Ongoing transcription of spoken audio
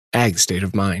Ag State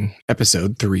of Mind,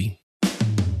 Episode 3.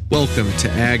 Welcome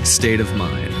to Ag State of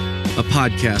Mind, a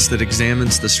podcast that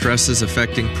examines the stresses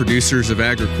affecting producers of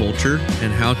agriculture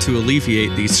and how to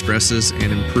alleviate these stresses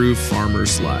and improve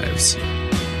farmers' lives.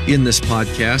 In this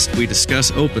podcast, we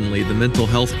discuss openly the mental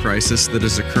health crisis that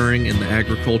is occurring in the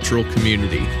agricultural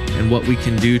community and what we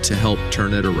can do to help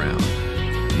turn it around.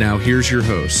 Now here's your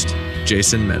host,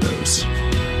 Jason Meadows.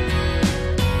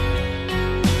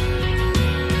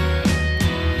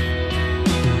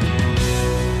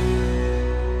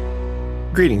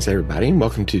 Greetings, everybody, and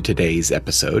welcome to today's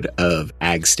episode of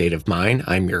Ag State of Mind.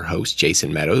 I'm your host,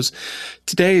 Jason Meadows.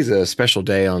 Today is a special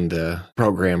day on the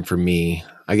program for me.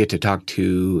 I get to talk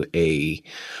to a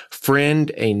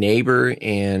friend, a neighbor,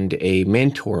 and a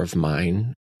mentor of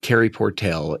mine. Carrie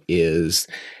Portell is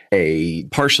a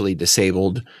partially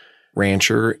disabled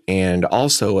rancher and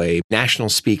also a national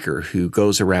speaker who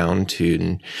goes around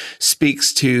and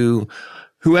speaks to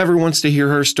whoever wants to hear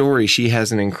her story. She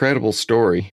has an incredible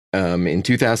story. In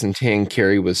 2010,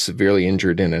 Carrie was severely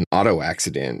injured in an auto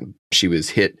accident. She was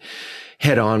hit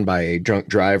head on by a drunk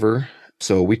driver.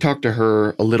 So we talked to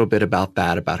her a little bit about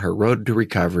that, about her road to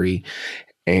recovery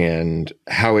and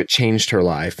how it changed her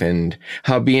life and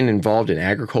how being involved in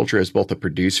agriculture as both a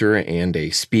producer and a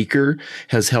speaker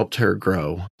has helped her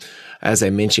grow. As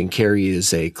I mentioned, Carrie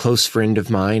is a close friend of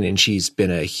mine, and she's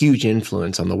been a huge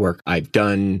influence on the work I've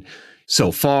done so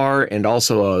far, and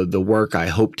also the work I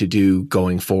hope to do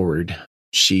going forward.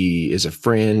 She is a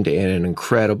friend and an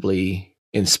incredibly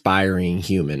inspiring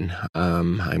human.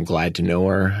 I'm glad to know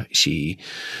her. She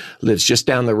lives just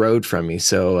down the road from me,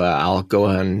 so I'll go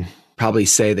on probably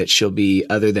say that she'll be,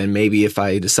 other than maybe if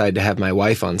I decide to have my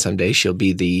wife on someday, she'll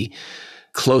be the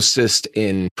closest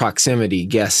in proximity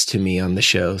guest to me on the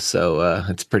show. So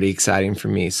it's pretty exciting for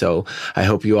me. So I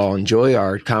hope you all enjoy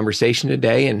our conversation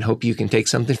today and hope you can take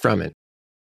something from it.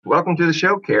 Welcome to the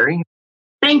show, Carrie.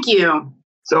 Thank you.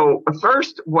 So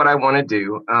first, what I want to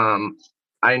do,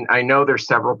 I know there's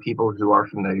several people who are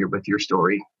familiar with your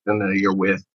story, familiar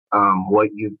with what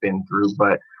you've been through,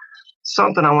 but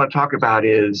something I want to talk about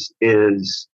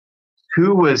is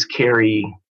who was Carrie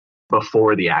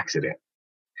before the accident?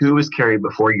 Who was Carrie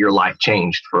before your life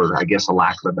changed, for, I guess, a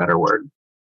lack of a better word?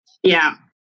 Yeah.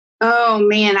 Oh,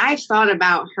 man, I've thought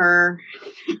about her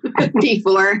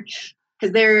before.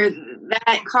 Because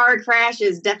that car crash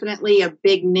is definitely a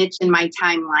big niche in my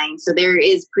timeline. So there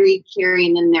is pre-Carrie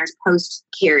and then there's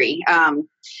post-Carrie.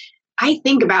 I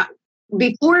think about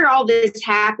before all this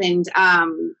happened,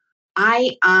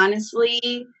 I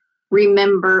honestly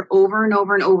remember over and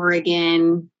over and over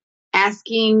again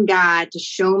asking God to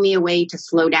show me a way to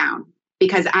slow down.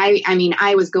 Because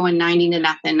I was going 90 to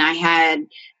nothing. I had,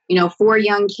 4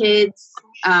 young kids.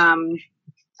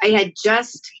 I had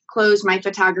just closed my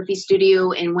photography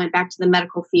studio and went back to the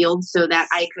medical field so that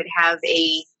I could have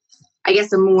a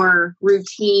more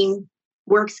routine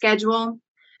work schedule.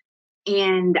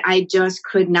 And I just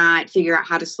could not figure out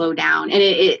how to slow down.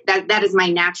 And that is my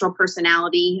natural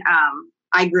personality.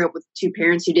 I grew up with 2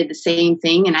 parents who did the same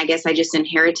thing. And I guess I just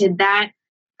inherited that.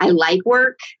 I like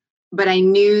work, but I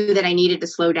knew that I needed to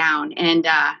slow down. And,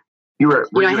 I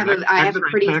have a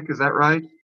pretty tech, is that right?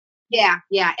 Yeah,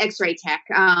 X-ray tech.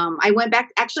 I went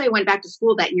back to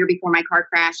school that year before my car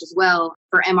crash as well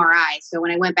for MRI. So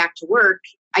when I went back to work,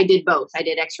 I did both. I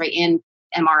did X-ray and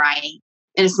MRI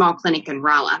in a small clinic in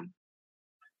Rolla.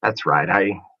 That's right.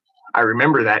 I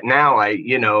remember that now.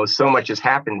 So much has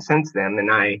happened since then, and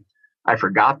I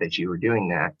forgot that you were doing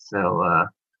that. So,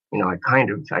 I kind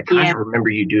of remember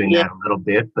you doing that a little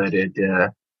bit, but it,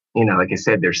 like I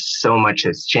said, there's so much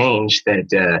has changed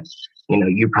that,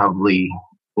 you probably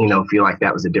feel like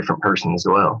that was a different person as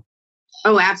well.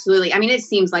 Oh, absolutely. I mean, it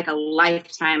seems like a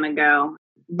lifetime ago,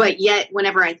 but yet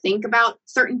whenever I think about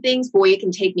certain things, boy, it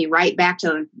can take me right back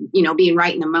to, being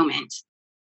right in the moment.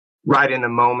 Right in the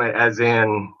moment, as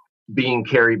in being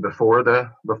carried before the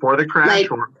crash?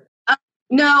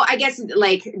 No, I guess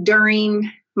like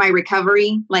during my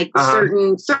recovery,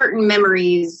 certain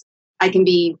memories, I can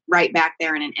be right back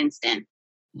there in an instant.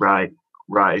 Right.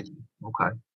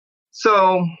 Okay.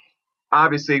 So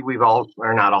obviously we've all,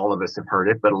 or not all of us have heard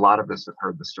it, but a lot of us have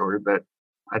heard the story, but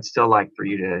I'd still like for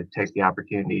you to take the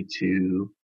opportunity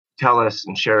to tell us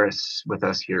and share with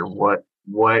us here what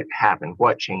happened,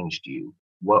 what changed you,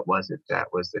 what was it that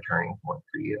was the turning point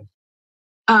for you?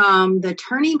 The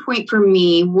turning point for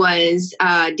me was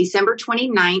December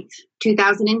 29th,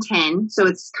 2010. So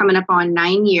it's coming up on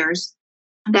 9 years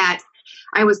that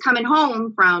I was coming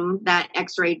home from that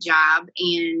X-ray job,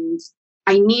 and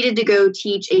I needed to go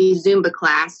teach a Zumba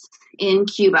class in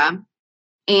Cuba.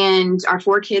 And our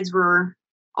 4 kids were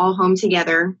all home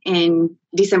together, and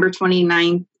December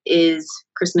 29th is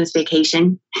Christmas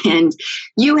vacation. And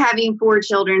you having 4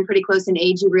 children pretty close in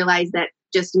age, you realize that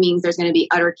just means there's going to be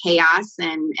utter chaos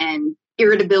and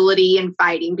irritability and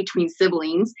fighting between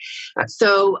siblings.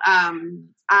 So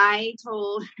I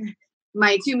told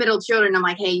my 2 middle children, I'm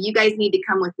like, hey, you guys need to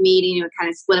come with me to, kind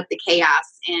of split up the chaos.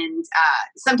 And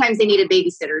sometimes they needed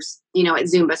babysitters, at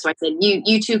Zumba. So I said,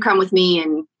 you two come with me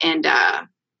and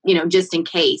just in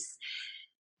case.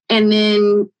 And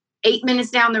then 8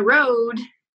 minutes down the road,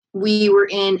 we were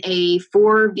in a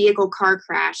 4-vehicle car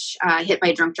crash hit by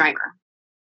a drunk driver.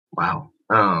 Wow.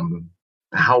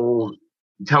 How old?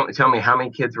 Tell me how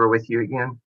many kids were with you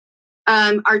again?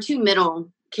 Our 2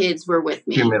 middle kids were with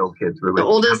me. 2 middle kids were with the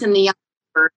oldest and the youngest.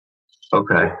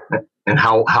 Okay. And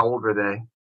how old were they?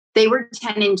 They were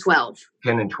 10 and 12.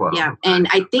 10 and 12. Yeah. And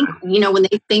I think, when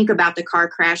they think about the car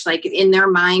crash, like in their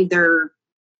mind,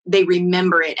 they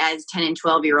remember it as 10 and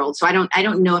 12-year-olds. So I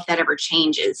don't know if that ever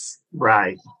changes.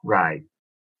 Right.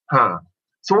 Huh.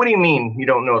 So what do you mean you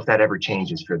don't know if that ever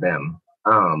changes for them?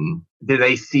 Do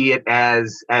they see it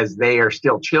as they are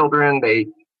still children?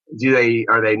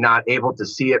 Are they not able to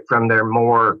see it from their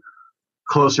more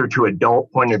closer to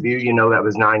adult point of view? That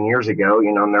was 9 years ago,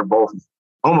 and they're both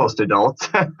almost adults.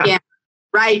 Yeah.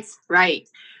 Right.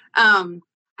 I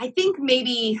think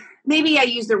maybe I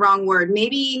used the wrong word.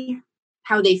 Maybe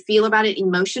how they feel about it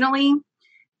emotionally,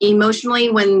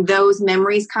 when those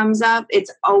memories comes up,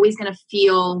 it's always going to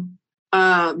feel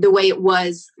the way it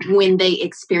was when they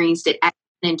experienced it as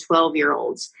 10 and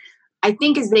 12-year-olds. I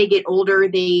think as they get older,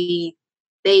 they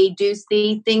do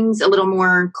see things a little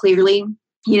more clearly.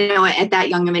 At that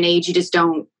young of an age, you just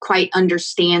don't quite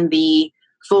understand the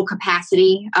full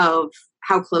capacity of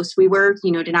how close we were,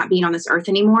 to not being on this earth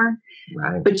anymore.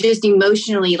 Right. But just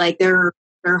emotionally, like their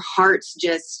hearts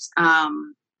just,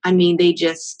 they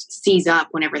just seize up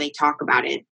whenever they talk about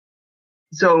it.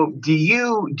 So do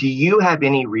you have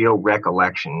any real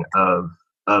recollection of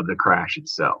the crash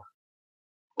itself?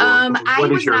 I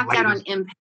was knocked out on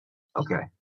impact. Okay.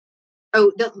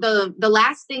 Oh, the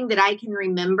last thing that I can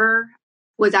remember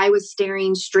was I was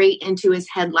staring straight into his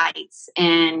headlights.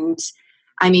 And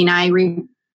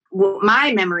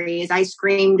my memory is I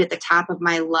screamed at the top of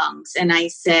my lungs and I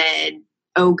said,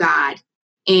 "Oh God."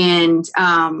 And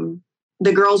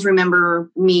the girls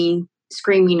remember me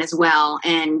screaming as well.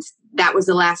 And that was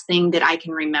the last thing that I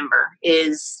can remember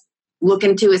is look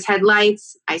into his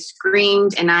headlights. I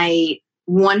screamed, and I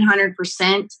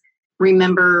 100%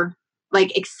 remember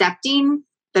accepting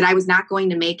that I was not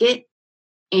going to make it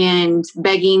and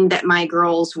begging that my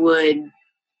girls would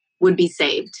be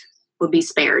saved, would be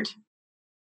spared.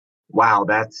 Wow.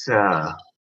 That's,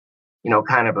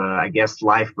 kind of a, I guess,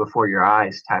 life before your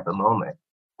eyes type of moment.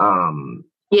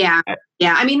 Yeah.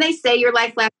 They say your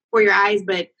life flashes before your eyes,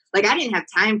 but I didn't have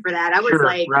time for that. I was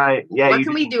right. Yeah. What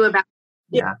can we do about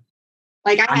it? Yeah.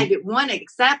 I had to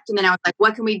accept, and then I was like,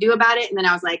 what can we do about it? And then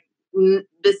I was like,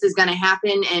 this is going to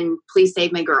happen, and please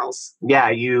save my girls. Yeah.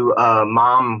 You,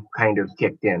 mom kind of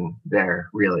kicked in there,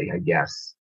 really, I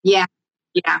guess. Yeah,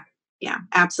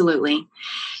 absolutely.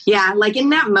 Yeah. In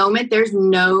that moment, there's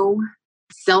no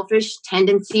selfish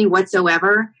tendency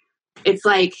whatsoever. It's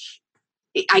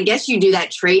I guess you do that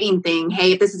trading thing.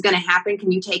 Hey, if this is going to happen,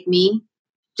 can you take me?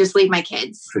 Just leave my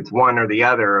kids. If it's one or the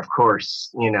other, of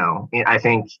course, I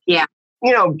think, yeah.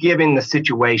 Given the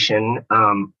situation,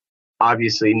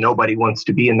 obviously nobody wants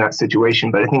to be in that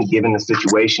situation, but I think given the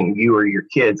situation, you or your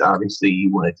kids, obviously you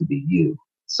want it to be you.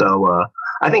 So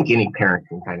I think any parent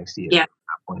can kind of see it from that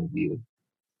point of view.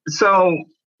 So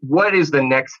what is the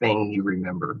next thing you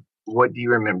remember? What do you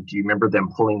remember? Do you remember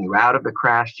them pulling you out of the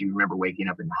crash? Do you remember waking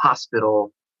up in the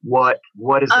hospital? What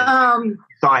is it? You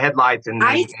saw headlights and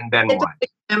then what?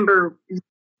 Remember,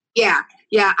 yeah.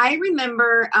 I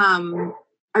remember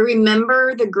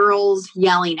the girls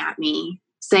yelling at me,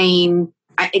 saying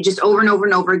just over and over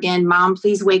and over again, "Mom,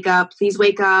 please wake up! Please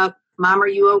wake up! Mom, are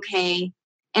you okay?"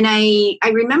 And I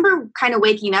remember kind of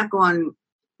waking up, going,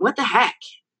 "What the heck?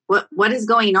 What is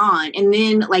going on?" And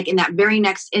then, in that very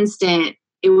next instant,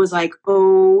 it was like,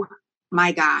 "Oh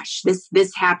my gosh,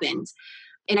 this happened."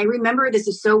 And I remember, this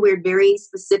is so weird, very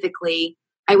specifically,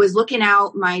 I was looking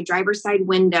out my driver's side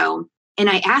window and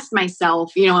I asked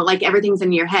myself, everything's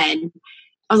in your head.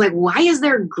 I was like, why is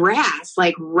there grass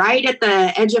right at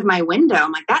the edge of my window?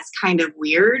 I'm like, that's kind of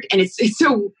weird. And it's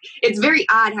very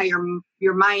odd how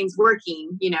your mind's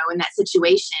working, in that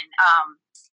situation.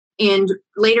 And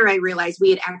later I realized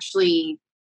we had actually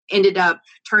ended up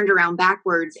turned around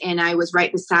backwards, and I was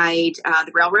right beside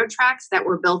the railroad tracks that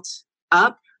were built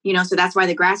up, so that's why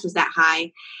the grass was that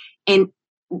high. And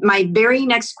my very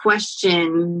next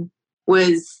question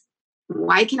was,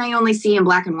 why can I only see in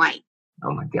black and white?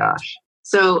 Oh my gosh.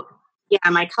 So yeah,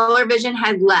 my color vision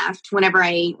had left whenever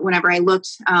I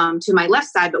looked to my left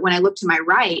side, but when I looked to my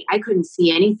right, I couldn't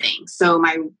see anything. So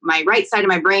my right side of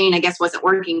my brain, I guess, wasn't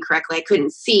working correctly. I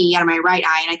couldn't see out of my right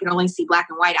eye, and I could only see black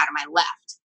and white out of my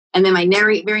left. And then my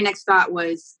very next thought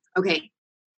was, okay,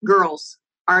 girls,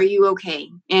 are you okay?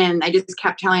 And I just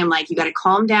kept telling them, like, you got to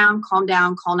calm down, call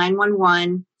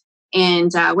 911.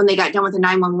 And when they got done with the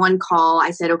 911 call,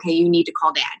 I said, okay, you need to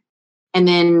call dad. And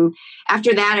then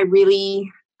after that, I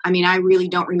really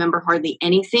don't remember hardly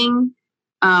anything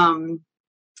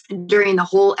during the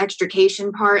whole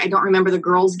extrication part. I don't remember the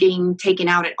girls getting taken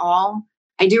out at all.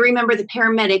 I do remember the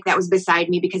paramedic that was beside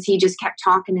me because he just kept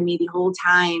talking to me the whole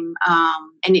time.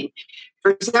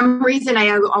 For some reason,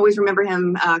 I always remember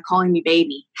him calling me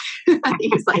baby. He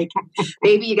was like,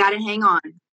 baby, you got to hang on.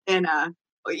 And,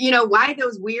 why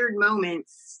those weird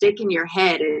moments stick in your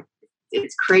head,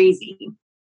 it's crazy.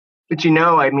 But,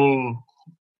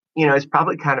 it's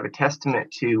probably kind of a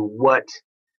testament to what,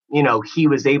 he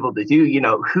was able to do.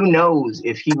 Who knows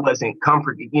if he wasn't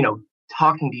comforting,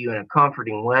 talking to you in a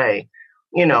comforting way,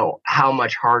 how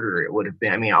much harder it would have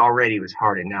been. Already it was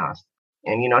hard enough.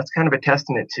 And, it's kind of a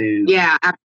testament to. Yeah.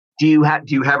 Do you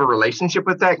have a relationship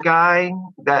with that guy,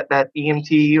 that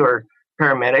EMT or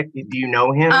paramedic? Do you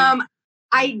know him?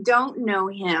 I don't know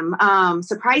him.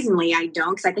 Surprisingly, I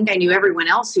don't, because I think I knew everyone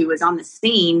else who was on the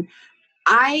scene.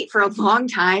 For a long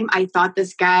time, I thought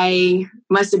this guy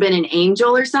must have been an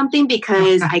angel or something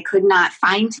because I could not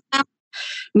find him.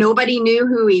 Nobody knew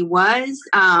who he was.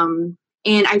 And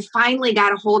I finally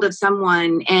got a hold of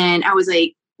someone and I was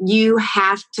like, you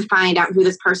have to find out who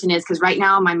this person is, because right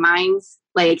now my mind's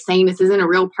like saying this isn't a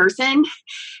real person.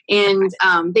 And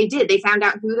they did. They found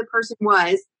out who the person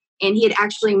was. And he had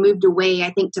actually moved away,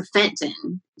 I think, to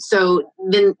Fenton. So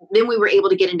then we were able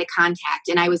to get into contact,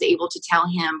 and I was able to tell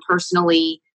him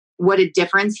personally what a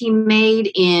difference he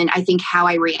made in, I think, how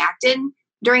I reacted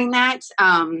during that.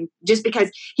 Just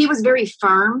because he was very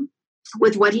firm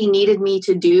with what he needed me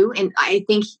to do. And I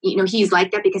think, he's like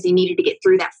that because he needed to get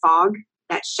through that fog,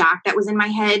 that shock that was in my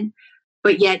head.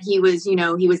 But yet he was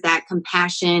that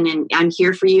compassion and I'm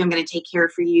here for you. I'm going to take care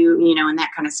for you, and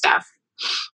that kind of stuff.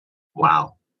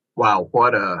 Wow.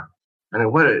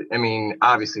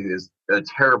 Obviously there's a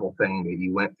terrible thing that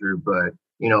you went through, but,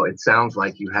 it sounds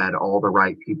like you had all the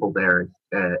right people there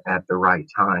at the right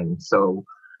time. So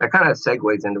that kind of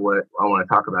segues into what I want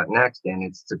to talk about next. And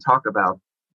it's to talk about,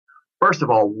 first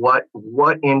of all, what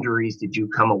injuries did you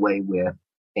come away with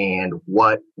and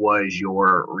what was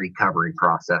your recovery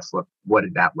process? What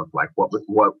did that look like? What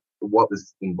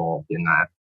was involved in that?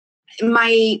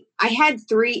 I had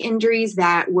 3 injuries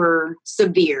that were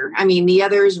severe. The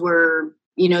others were,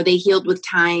 they healed with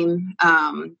time,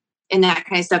 and that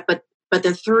kind of stuff. But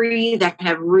the 3 that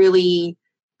have really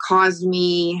caused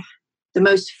me the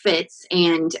most fits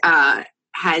and I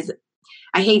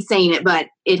hate saying it, but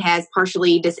it has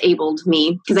partially disabled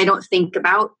me because I don't think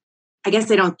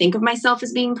of myself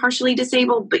as being partially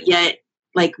disabled, but yet,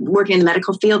 like working in the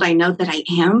medical field, I know that I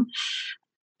am.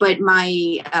 But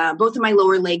both of my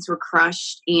lower legs were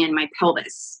crushed and my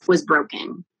pelvis was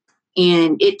broken.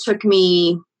 And it took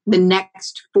me the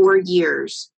next 4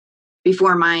 years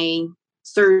before my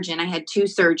surgeon, I had 2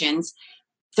 surgeons,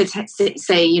 to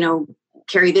say,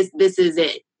 Carrie, this is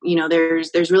it.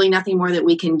 There's really nothing more that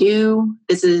we can do.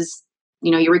 This is,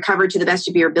 you recovered to the best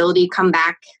of your ability. Come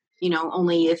back,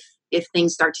 only if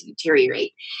things start to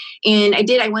deteriorate. And I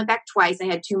did. I went back twice. I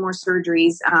had 2 more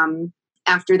surgeries.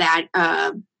 After that,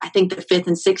 I think the 5th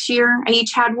and 6th year, I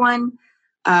each had one.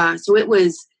 So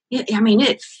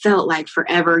it felt like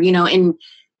forever, and,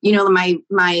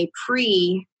 my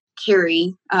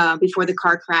pre-Carrie, before the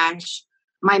car crash,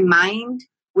 my mind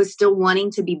was still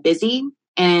wanting to be busy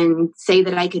and say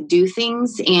that I could do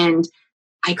things. And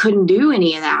I couldn't do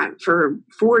any of that for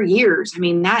 4 years.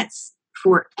 That's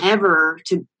forever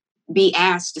to be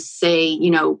asked to say,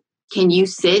 can you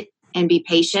sit and be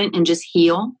patient and just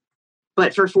heal?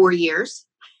 But for 4 years.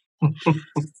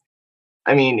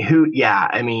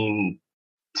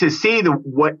 To see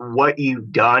what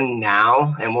you've done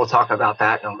now, and we'll talk about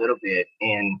that in a little bit,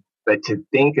 but to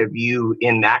think of you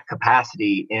in that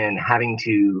capacity and having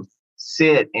to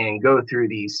sit and go through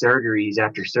these surgeries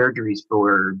after surgeries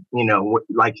for,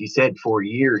 like you said, 4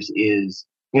 years is,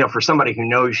 for somebody who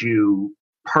knows you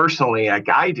personally, like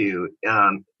I do,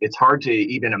 it's hard to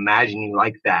even imagine you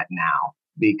like that now,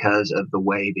 because of the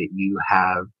way that you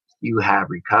have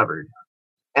recovered.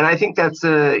 And I think that's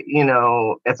a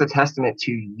testament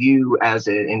to you as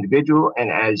an individual and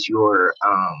as your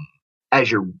as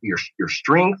your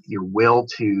strength, your will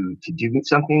to do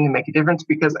something to make a difference.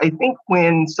 Because I think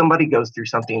when somebody goes through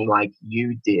something like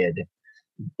you did,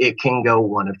 it can go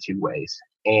one of two ways.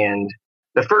 And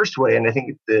the first way, and I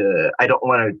think I don't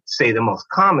want to say the most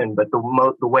common, but the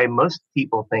way most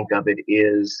people think of it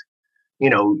is,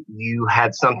 you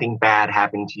had something bad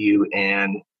happen to you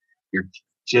and you're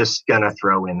just going to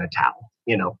throw in the towel.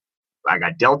 I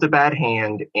got dealt a bad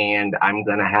hand and I'm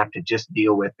going to have to just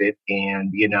deal with it.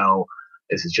 And,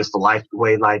 this is just the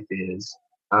way life is.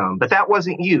 But that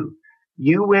wasn't you.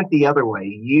 You went the other way.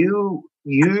 You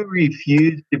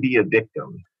refused to be a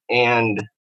victim. And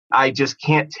I just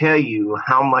can't tell you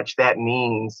how much that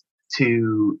means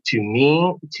to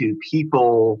me, to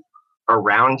people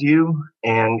around you,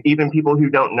 and even people who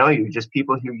don't know you, just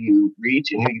people who you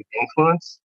reach and who you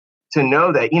influence, to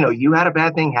know that, you had a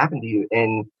bad thing happen to you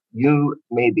and you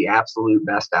made the absolute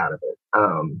best out of it.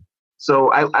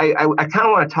 So I kind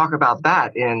of want to talk about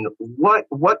that and what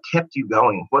kept you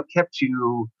going? What kept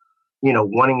you,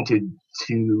 wanting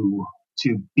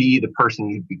to be the person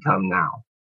you've become now?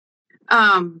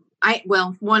 I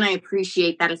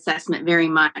appreciate that assessment very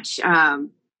much.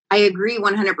 I agree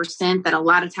 100% that a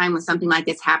lot of time when something like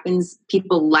this happens,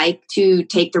 people like to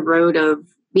take the road of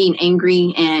being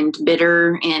angry and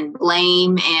bitter and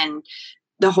blame and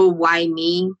the whole why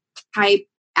me type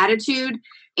attitude.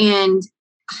 And,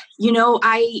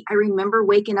 I remember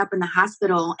waking up in the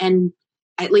hospital, and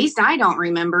at least I don't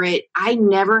remember it. I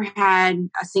never had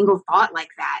a single thought like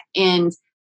that. And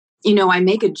I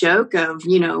make a joke of,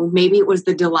 maybe it was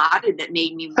the Dilaudid that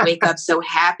made me wake up so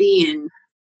happy and,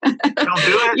 Don't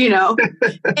do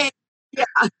it. And, yeah.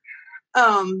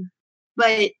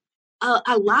 But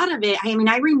a lot of it,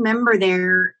 I remember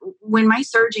there when my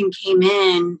surgeon came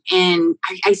in, and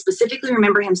I specifically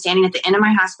remember him standing at the end of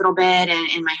my hospital bed,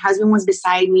 and my husband was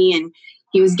beside me, and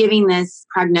he was giving this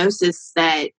prognosis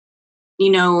that,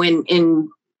 in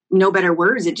no better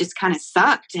words, it just kind of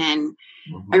sucked. And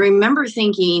I remember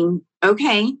thinking,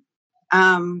 okay,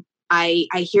 I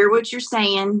hear what you're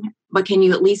saying, but can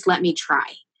you at least let me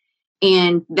try?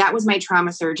 And that was my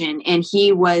trauma surgeon. And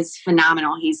he was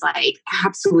phenomenal. He's like,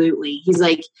 absolutely. He's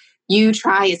like, you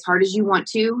try as hard as you want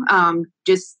to.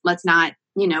 Just let's not,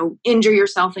 injure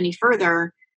yourself any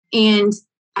further. And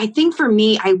I think for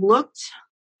me, I looked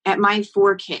at my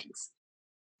 4 kids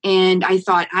and I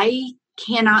thought, I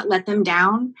cannot let them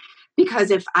down,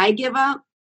 because if I give up,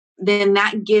 then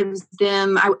that gives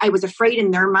them, I was afraid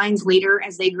in their minds later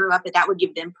as they grew up that would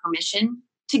give them permission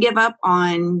to give up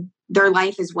on their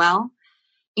life as well.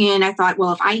 And I thought,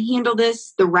 well, if I handle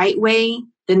this the right way,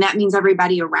 then that means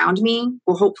everybody around me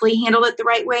will hopefully handle it the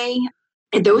right way.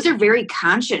 And those are very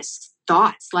conscious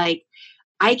thoughts. Like,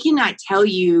 I cannot tell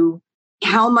you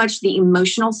how much the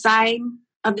emotional side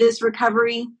of this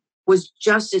recovery was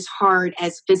just as hard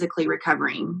as physically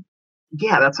recovering.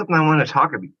 Yeah, that's something I want to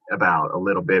talk about a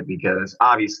little bit, because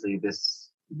obviously this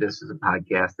is a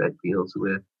podcast that deals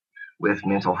with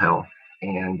mental health.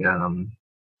 And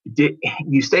did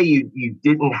you say you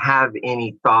didn't have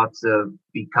any thoughts of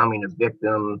becoming a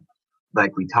victim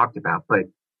like we talked about, but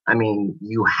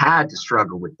you had to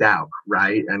struggle with doubt,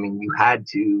 right? You had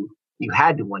to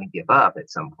want to give up at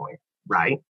some point,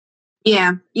 right?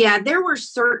 Yeah. There were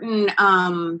certain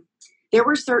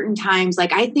times,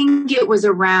 like I think it was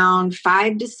around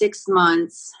 5 to 6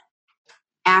 months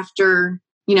after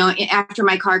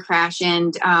my car crash,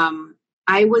 and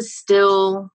I was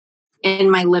still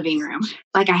in my living room.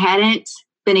 Like, I hadn't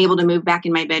been able to move back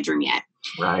in my bedroom yet.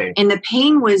 Right. And the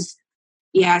pain was,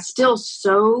 still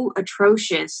so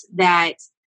atrocious that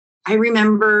I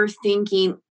remember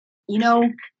thinking,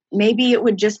 maybe it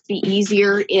would just be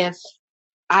easier if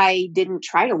I didn't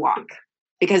try to walk,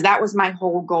 because that was my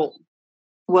whole goal.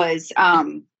 Was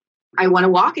I want to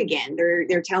walk again.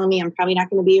 They're telling me I'm probably not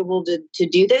going to be able to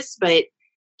do this, but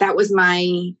that was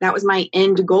my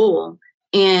end goal.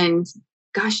 And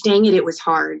gosh dang it, it was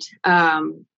hard. I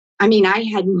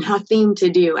had nothing to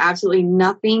do, absolutely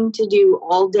nothing to do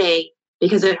all day,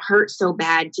 because it hurt so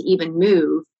bad to even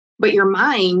move. But your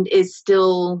mind is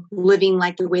still living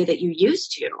like the way that you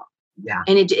used to. Yeah.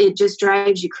 And it just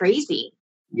drives you crazy.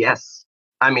 Yes.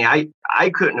 I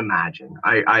couldn't imagine.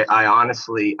 I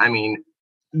honestly,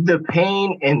 the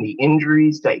pain and the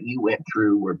injuries that you went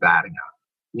through were bad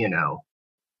enough.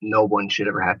 No one should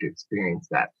ever have to experience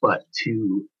that. But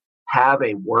to have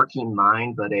a working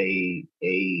mind, but I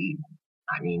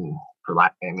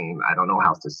don't know how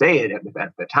else to say it at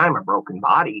the time, a broken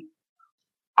body.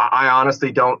 I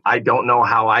honestly don't know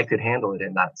how I could handle it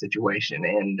in that situation.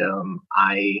 And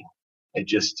I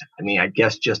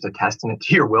guess just a testament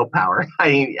to your willpower.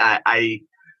 I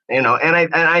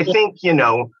think,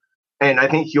 and I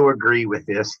think you'll agree with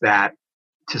this, that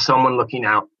to someone looking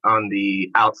out on the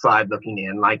outside looking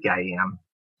in, like I am,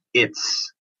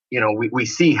 it's, we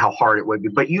see how hard it would be,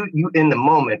 but you in the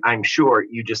moment, I'm sure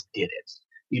you just did it.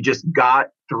 You just got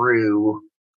through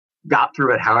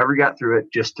it, however you got through it,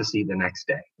 just to see the next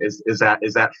day. Is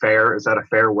that fair? Is that a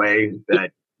fair way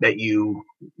that you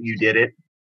did it?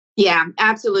 Yeah,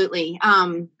 absolutely.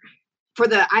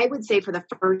 I would say for the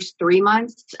first 3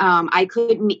 months, I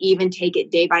couldn't even take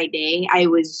it day by day. I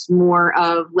was more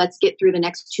of, let's get through the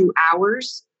next 2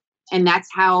 hours. And that's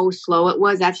how slow it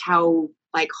was. That's how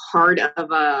hard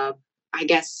of a, I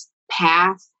guess,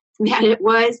 path that it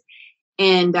was.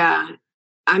 And,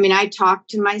 I talked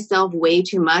to myself way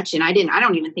too much, and I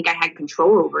don't even think I had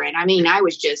control over it. I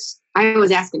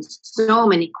was asking so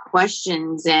many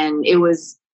questions, and it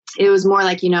was more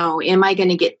like, am I going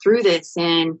to get through this?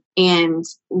 And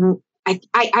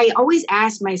I always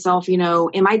ask myself,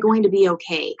 am I going to be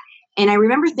okay? And I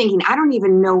remember thinking, I don't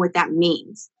even know what that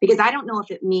means, because I don't know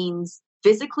if it means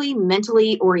physically,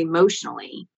 mentally, or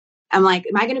emotionally. I'm like,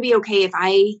 am I going to be okay if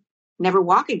I never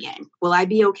walk again? Will I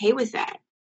be okay with that?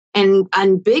 And a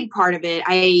big part of it,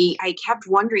 I kept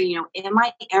wondering, am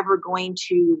I ever going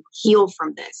to heal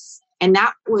from this? And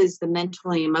that was the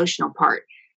mental and emotional part.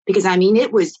 Because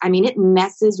it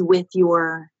messes with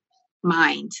your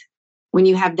mind when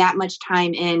you have that much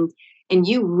time in, and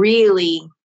you really,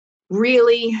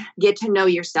 really get to know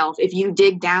yourself. If you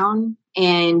dig down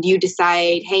and you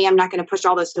decide, hey, I'm not going to push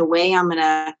all this away. I'm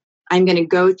going to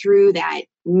go through that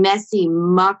messy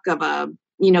muck of the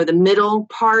middle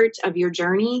part of your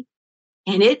journey.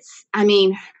 And there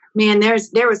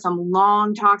was some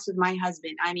long talks with my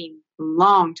husband.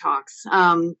 Long talks.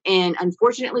 And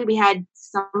unfortunately, we had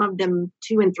some of them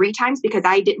 2 and 3 times because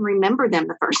I didn't remember them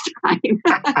the first time.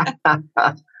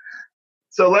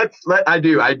 So I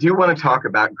do want to talk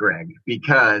about Greg,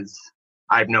 because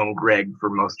I've known Greg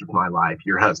for most of my life,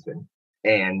 your husband.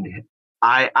 And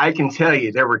I can tell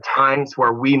you, there were times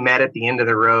where we met at the end of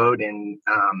the road, and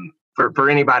for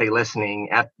anybody listening,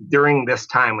 during this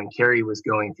time when Carrie was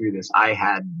going through this,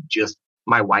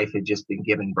 my wife had just been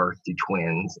given birth to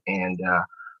twins, and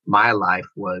my life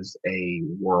was a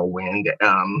whirlwind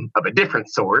of a different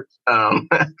sort.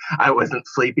 I wasn't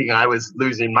sleeping; I was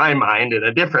losing my mind in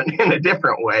a different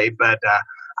way. But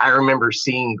I remember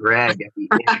seeing Greg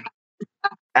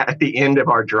at the end of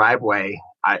our driveway.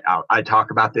 I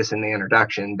talk about this in the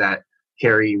introduction, that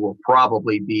Carrie will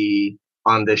probably be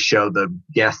on this show the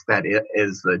guest that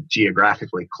is the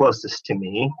geographically closest to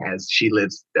me, as she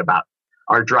lives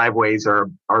our driveways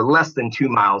are less than 2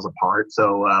 miles apart.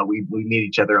 So we meet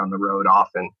each other on the road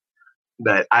often.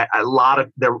 But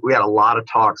we had a lot of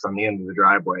talks on the end of the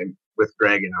driveway with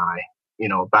Greg and I,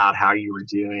 about how you were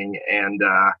doing. And,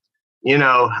 I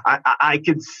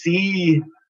could see,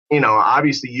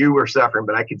 obviously you were suffering,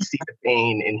 but I could see the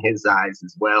pain in his eyes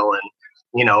as well. And,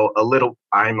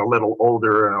 I'm a little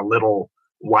older and a little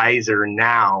wiser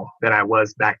now than I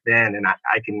was back then. And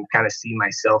I can kind of see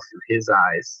myself through his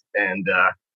eyes. And,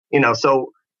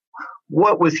 so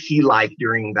what was he like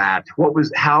during that?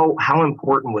 How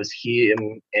important was he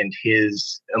and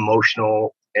his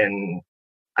emotional and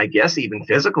I guess even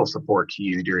physical support to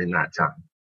you during that time?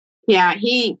 Yeah,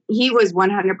 he was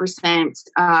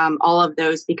 100% all of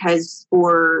those, because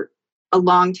for a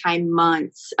long time,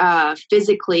 months,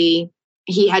 physically,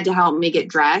 he had to help me get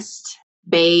dressed,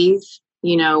 bathe,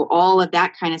 all of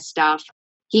that kind of stuff.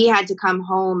 He had to come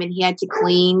home and he had to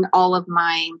clean all of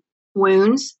my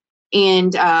wounds.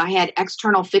 And I had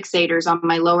external fixators on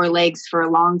my lower legs for a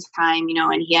long time,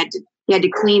 and he had to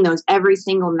clean those every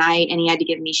single night, and he had to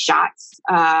give me shots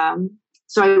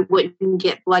so I wouldn't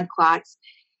get blood clots.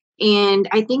 And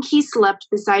I think he slept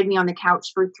beside me on the couch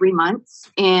for 3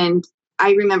 months. And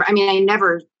I remember,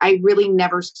 I really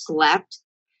never slept.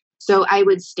 So I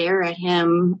would stare at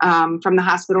him from the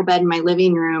hospital bed in my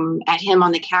living room, at him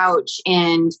on the couch.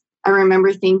 And I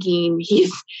remember thinking,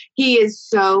 he is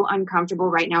so uncomfortable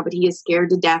right now, but he is scared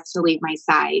to death to leave my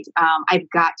side. I've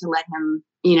got to let him,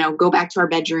 go back to our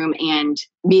bedroom and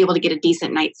be able to get a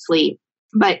decent night's sleep.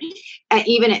 But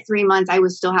even at 3 months, I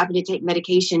was still having to take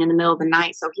medication in the middle of the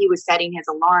night. So he was setting his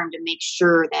alarm to make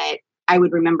sure that I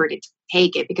would remember to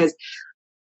take it, because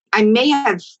I may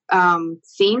have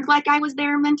seemed like I was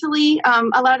there mentally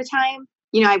a lot of time.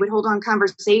 I would hold on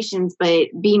conversations, but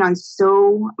being on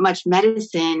so much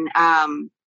medicine,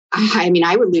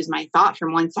 I would lose my thought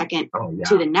from 1 second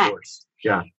to the next.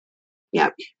 Yeah. Yeah.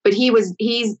 But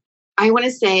I want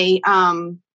to say,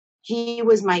 he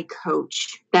was my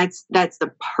coach. That's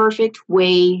the perfect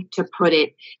way to put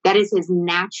it. That is his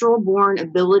natural born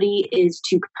ability, is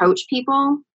to coach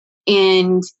people.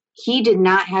 And he did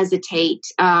not hesitate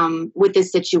with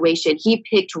this situation. He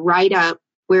picked right up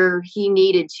where he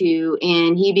needed to,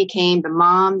 and he became the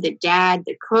mom, the dad,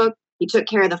 the cook. He took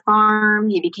care of the farm.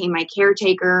 He became my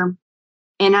caretaker.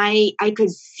 And I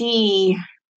could see,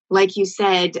 like you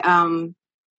said,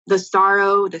 the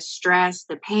sorrow, the stress,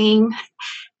 the pain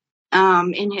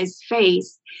in his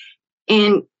face.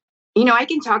 And, I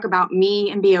can talk about me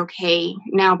and be okay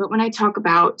now, but when I talk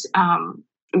about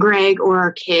Greg or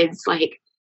our kids, like,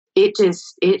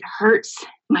 it hurts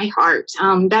my heart.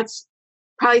 That's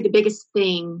probably the biggest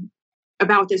thing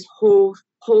about this whole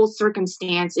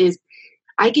circumstance is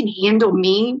I can handle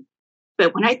me,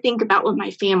 but when I think about what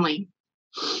my family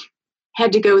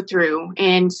had to go through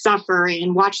and suffer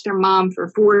and watch their mom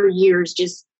for 4 years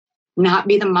just not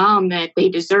be the mom that they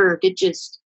deserved,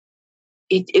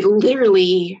 it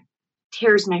literally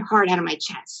tears my heart out of my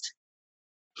chest.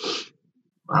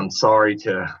 I'm sorry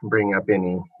to bring up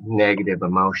any negative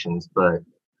emotions, but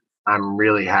I'm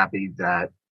really happy that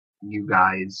you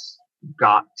guys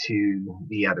got to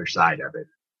the other side of it.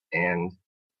 And,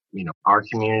 our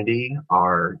community,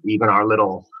 even our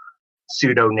little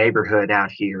pseudo neighborhood out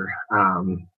here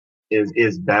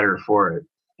is better for it.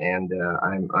 And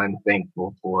I'm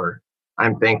thankful for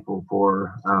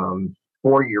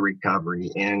your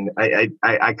recovery. And I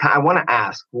want to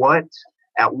ask,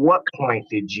 at what point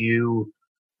did you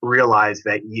realize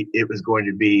that it was going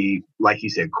to be, like you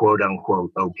said, quote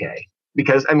unquote, okay?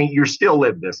 Because you still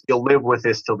you'll live with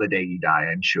this till the day you die,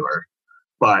 I'm sure.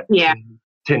 But yeah,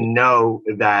 to know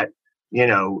that,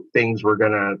 things were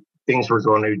going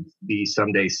to be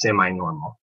someday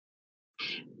semi-normal.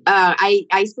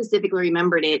 I specifically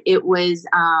remembered it. It was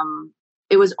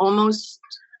almost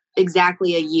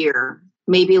exactly a year,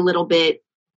 maybe a little bit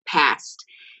past.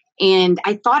 And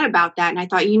I thought about that, and I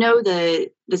thought,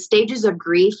 the stages of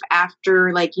grief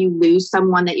after, like, you lose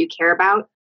someone that you care about,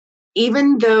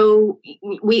 even though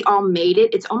we all made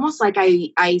it, it's almost like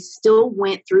I still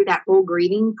went through that whole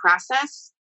grieving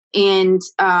process. And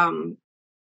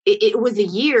it was a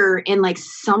year, and like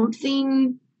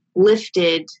something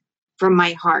lifted from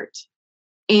my heart.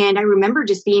 And I remember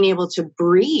just being able to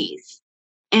breathe.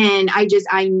 And I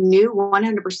knew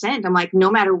 100%. I'm like,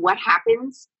 no matter what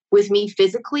happens with me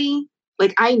physically,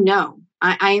 like, I know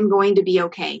I am going to be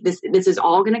okay. This is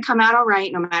all going to come out all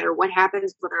right, no matter what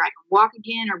happens, whether I can walk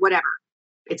again or whatever.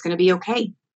 It's going to be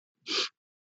okay.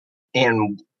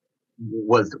 And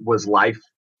was life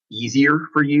easier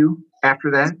for you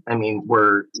after that?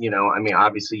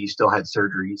 Obviously you still had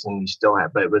surgeries and you still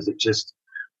have, but was it just,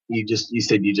 you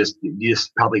said you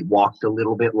just probably walked a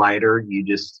little bit lighter. You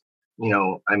just,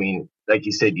 like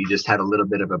you said, you just had a little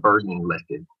bit of a burden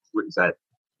lifted. Is that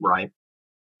right?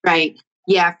 Right.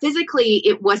 Yeah. Physically,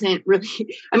 it wasn't really,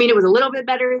 it was a little bit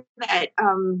better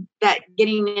that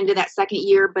getting into that second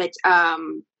year, but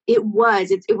it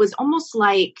was almost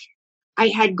like I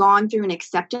had gone through an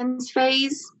acceptance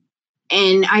phase,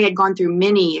 and I had gone through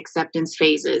many acceptance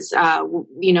phases,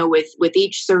 with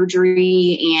each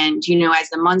surgery and, as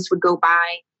the months would go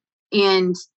by.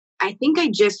 And I think I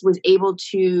just was able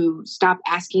to stop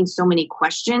asking so many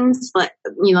questions, but,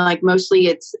 like mostly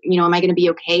it's, am I going to be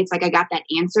okay? It's like I got that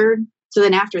answered. So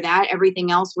then after that,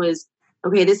 everything else was,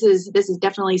 okay, this is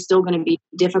definitely still going to be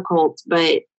difficult,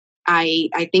 but I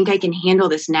think I can handle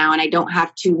this now. And I don't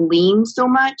have to lean so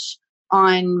much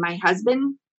on my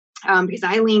husband because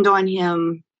I leaned on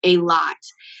him a lot.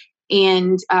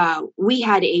 And we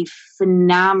had a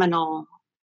phenomenal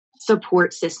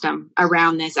support system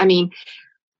around this.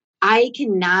 I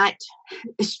cannot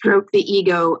stroke the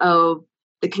ego of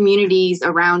the communities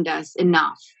around us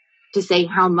enough to say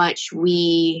how much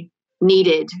we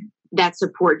needed that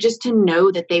support, just to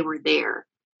know that they were there.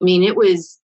 It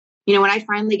was, when I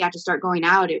finally got to start going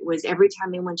out, it was every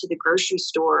time they went to the grocery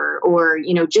store or,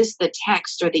 just the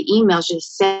text or the emails,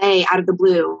 just say out of the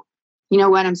blue, you know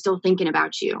what, I'm still thinking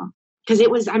about you. Because it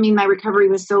was, my recovery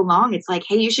was so long. It's like,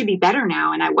 hey, you should be better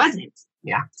now. And I wasn't.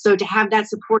 Yeah. So to have that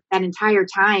support that entire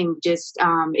time, just,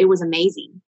 it was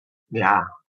amazing. Yeah.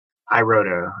 I wrote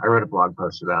a blog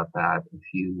post about that a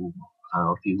few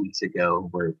weeks ago,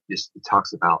 where it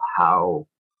talks about how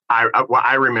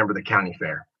I remember the county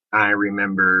fair. I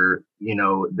remember,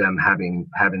 them having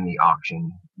the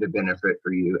auction, the benefit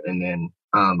for you, and then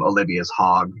Olivia's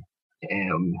hog,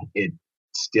 and it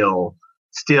still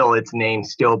its name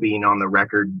still being on the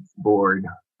record board.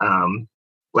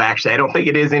 Well, actually, I don't think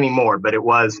it is anymore, but it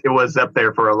was up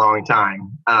there for a long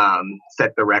time.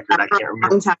 Set the record. I can't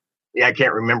remember. Yeah, I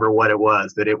can't remember what it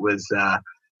was, but it was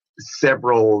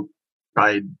several,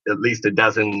 probably at least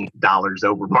 $12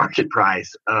 over market price.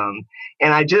 And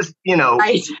I just,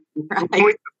 Right.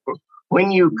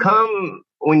 when you come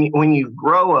when you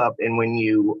grow up and when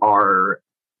you are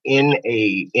in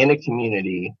a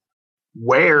community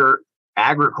where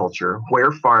agriculture,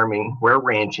 where farming, where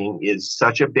ranching is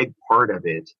such a big part of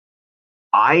it,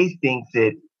 I think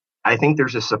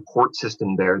there's a support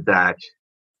system there that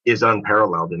is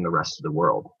unparalleled in the rest of the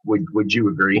world. Would you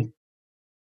agree?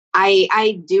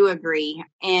 I do agree.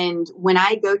 And when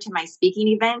I go to my speaking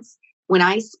events, when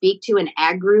I speak to an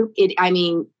ag group, it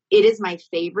is my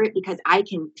favorite because I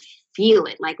can feel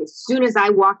it. Like as soon as I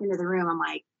walk into the room, I'm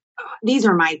like, oh, these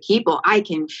are my people. I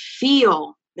can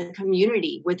feel the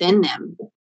community within them.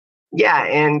 Yeah.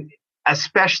 And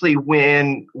especially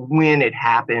when it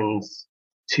happens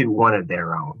to one of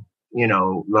their own,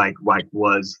 like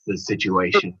was the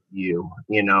situation for you,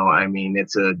 I mean,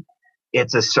 it's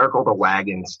a circle the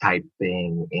wagons type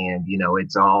thing. And,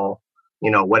 it's all,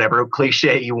 whatever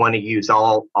cliche you want to use,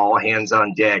 all hands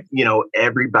on deck,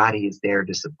 everybody is there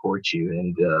to support you.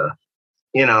 And,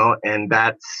 and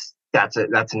that's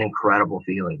an incredible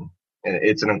feeling.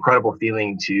 It's an incredible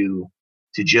feeling to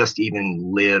just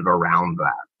even live around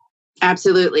that.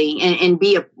 Absolutely. And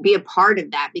be a part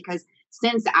of that, because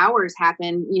since ours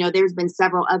happened, there's been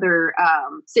several other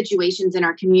situations in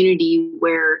our community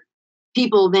where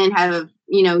people then have,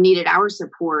 needed our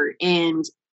support, and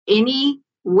any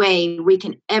way we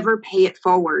can ever pay it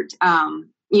forward,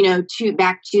 to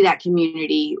back to that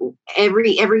community,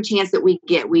 every chance that we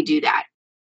get, we do that.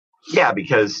 Yeah,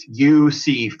 because you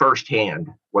see firsthand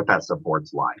what that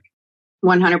support's like.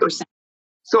 100%.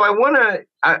 So I want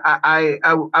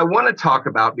to talk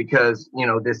about, because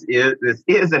this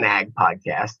is an ag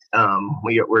podcast.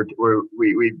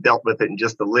 We dealt with it in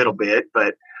just a little bit,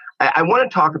 but I want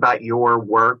to talk about your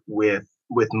work with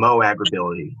Mo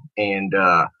Agribility and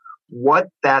what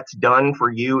that's done for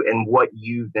you and what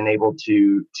you've been able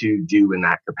to do in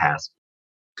that capacity.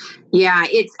 Yeah,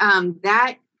 it's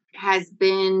that has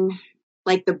been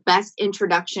like the best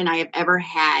introduction I have ever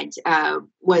had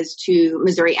was to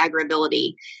Missouri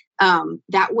Agribility.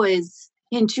 That was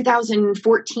in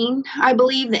 2014, I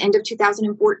believe, the end of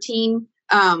 2014.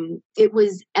 It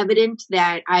was evident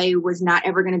that I was not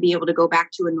ever going to be able to go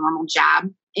back to a normal job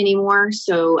anymore.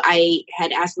 So I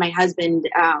had asked my husband,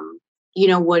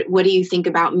 what do you think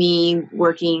about me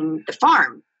working the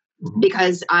farm?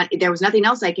 Because there was nothing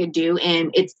else I could do.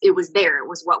 And it was there. It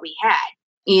was what we had.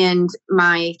 And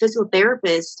my physical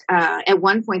therapist, at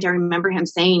one point, I remember him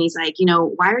saying, he's like,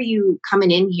 why are you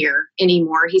coming in here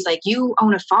anymore? He's like, you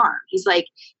own a farm. He's like,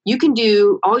 you can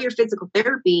do all your physical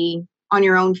therapy on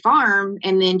your own farm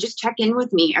and then just check in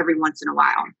with me every once in a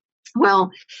while.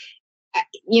 Well,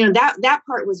 that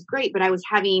part was great, but I was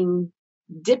having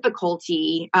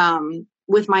difficulty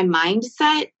with my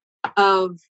mindset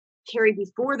of Carrie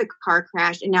before the car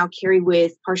crash and now Carrie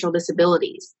with partial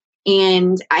disabilities.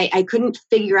 And I couldn't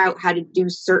figure out how to do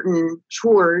certain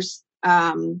chores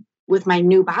with my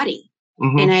new body.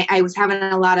 Mm-hmm. And I was having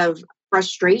a lot of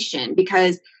frustration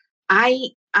because I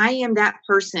am that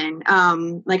person.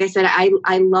 Like I said,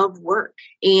 I love work,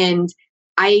 and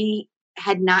I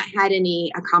had not had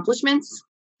any accomplishments,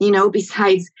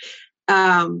 besides,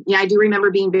 I do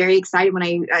remember being very excited when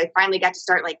I finally got to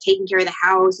start like taking care of the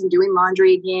house and doing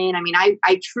laundry again. I mean,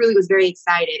 I truly was very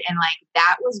excited, and like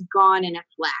that was gone in a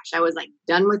flash. I was like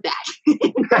done with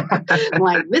that. I'm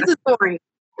like, this is boring.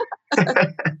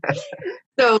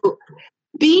 So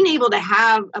being able to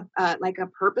have a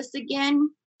purpose again.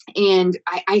 And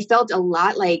I felt a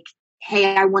lot like,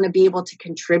 hey, I want to be able to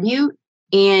contribute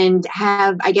and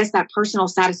have, I guess, that personal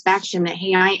satisfaction that,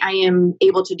 hey, I am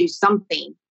able to do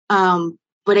something.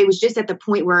 But I was just at the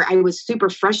point where I was super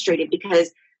frustrated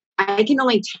because I can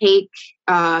only take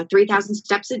 3,000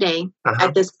 steps a day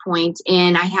at this point,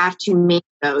 and I have to make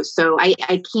those. So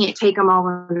I can't take them all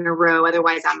in a row.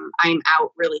 Otherwise, I'm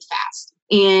out really fast.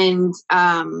 And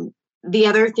the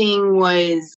other thing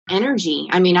was energy.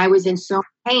 I mean, I was in so much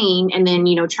pain, and then,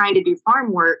 trying to do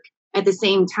farm work at the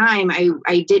same time,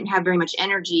 I didn't have very much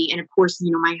energy. And of course,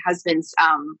 my husband's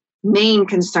main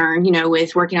concern,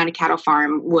 with working on a cattle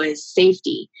farm was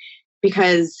safety,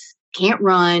 because can't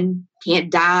run, can't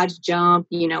dodge, jump,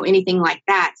 anything like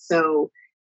that. So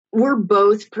we're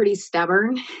both pretty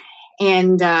stubborn.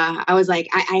 And I was like,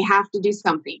 I have to do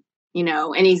something,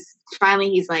 and he's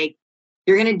like,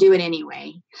 you're going to do it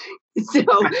anyway. So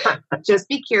just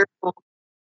be careful,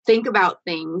 think about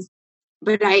things.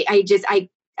 But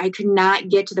I could not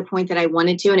get to the point that I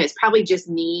wanted to. And it's probably just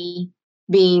me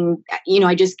being,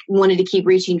 I just wanted to keep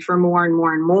reaching for more and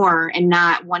more and more, and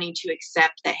not wanting to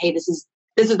accept that, hey, this is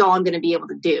all I'm going to be able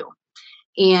to do.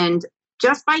 And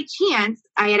just by chance,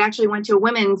 I had actually went to a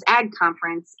women's ag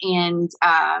conference, and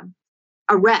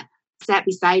a rep sat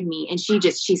beside me, and she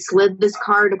slid this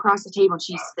card across the table, and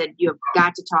she said, "You have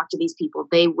got to talk to these people.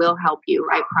 They will help you.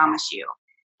 I promise you."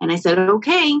 And I said,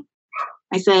 "Okay."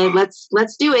 I said,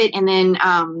 let's do it. And then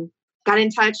got in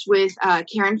touch with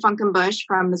Karen Funkenbush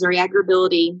from Missouri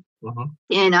Agribility.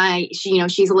 And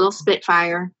she's a little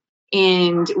spitfire,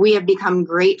 and we have become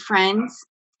great friends.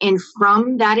 And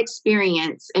from that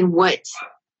experience and what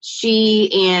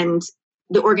she and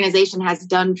the organization has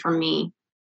done for me,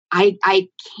 I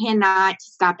cannot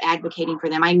stop advocating for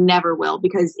them. I never will,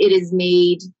 because it's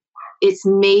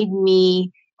made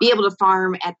me be able to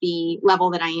farm at the level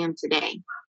that I am today.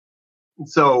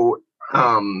 So,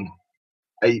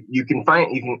 you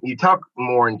talk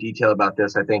more in detail about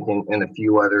this, I think, in a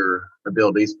few other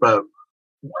abilities, but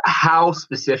how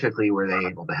specifically were they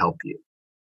able to help you?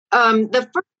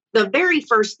 The very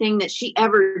first thing that she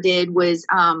ever did was,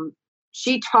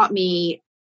 she taught me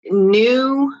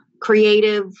new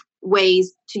creative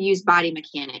ways to use body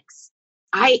mechanics.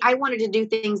 I wanted to do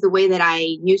things the way that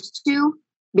I used to,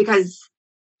 because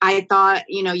I thought,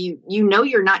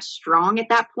 you're not strong at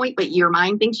that point, but your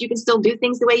mind thinks you can still do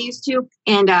things the way you used to.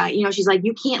 And, she's like,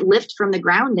 you can't lift from the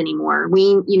ground anymore.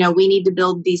 We need to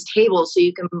build these tables so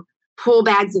you can pull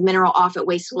bags of mineral off at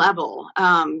waist level.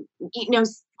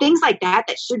 Things like that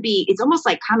should be, it's almost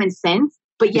like common sense,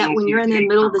 but yet when you're in the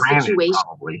middle of the situation,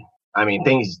 probably. I mean,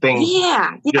 things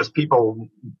just people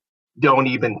don't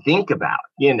even think about,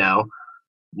 you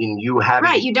have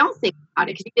right. You don't think about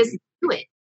it because you just do it.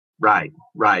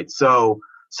 Right. So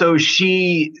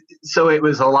it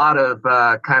was a lot of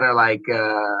kind of like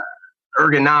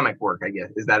ergonomic work, I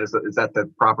guess. Is that the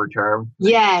proper term?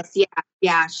 Yes.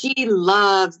 Yeah. She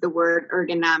loves the word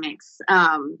ergonomics.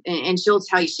 And she'll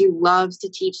tell you she loves to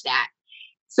teach that.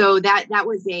 So that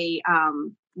was the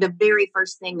very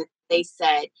first thing that they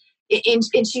said.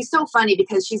 And she's so funny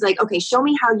because she's like, okay, show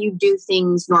me how you do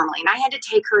things normally. And I had to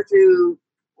take her through,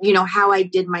 how I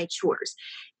did my chores.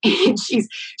 And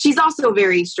she's also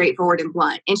very straightforward and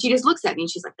blunt. And she just looks at me and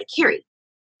she's like, Carrie,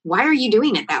 why are you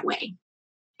doing it that way?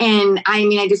 And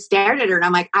I just stared at her and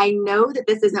I'm like, I know that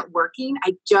this isn't working.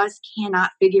 I just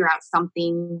cannot figure out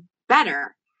something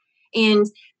better. And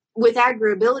with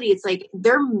Agribility, it's like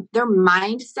their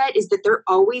mindset is that they're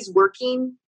always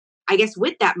working, I guess,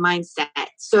 with that mindset.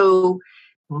 So,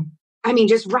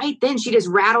 just right then, she just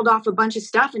rattled off a bunch of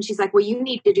stuff and she's like, well, you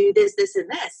need to do this, this, and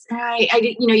this. And I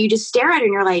you just stare at her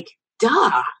and you're like,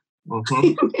 duh.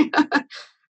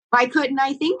 Why couldn't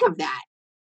I think of that?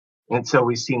 And so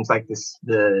it seems like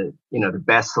the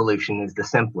best solution is the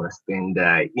simplest. And,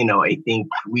 I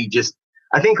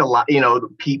think a lot,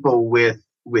 people with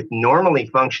normally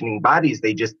functioning bodies,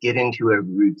 they just get into a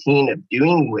routine of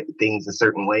doing things a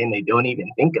certain way and they don't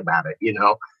even think about it.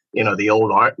 The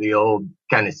old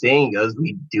kind of saying goes,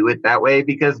 we do it that way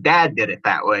because dad did it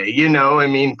that way,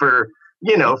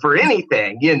 for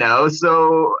anything,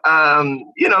 so,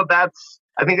 that's,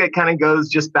 I think that kind of goes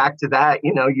just back to that,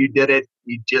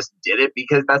 you just did it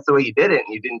because that's the way you did it.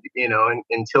 And you didn't,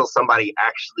 until somebody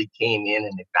actually came in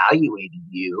and evaluated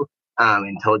you,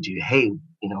 and told you, hey,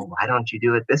 why don't you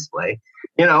do it this way?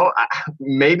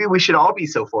 Maybe we should all be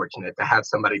so fortunate to have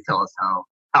somebody tell us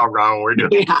how wrong we're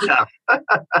doing stuff.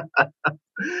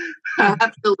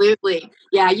 Absolutely.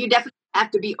 Yeah, you definitely have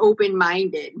to be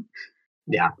open-minded.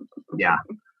 Yeah.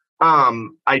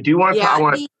 I do want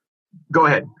to. Go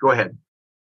ahead.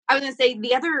 I was going to say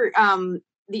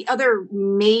the other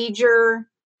major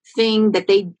thing that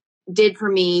they did for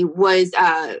me was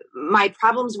my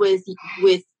problems with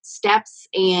steps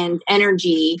and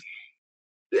energy.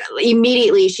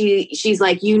 Immediately, she's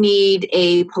like, you need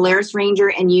a Polaris Ranger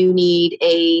and you need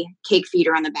a cake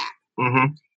feeder on the back.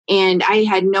 And I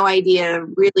had no idea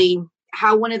really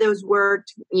how one of those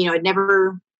worked. I'd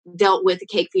never dealt with a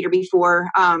cake feeder before.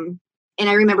 And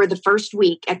I remember at the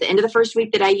end of the first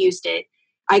week that I used it,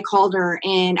 I called her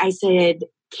and I said,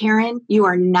 Karen, you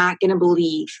are not going to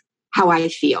believe how I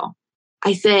feel.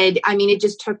 I said, it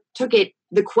just took it,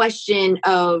 the question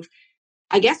of,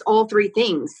 I guess, all three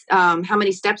things, how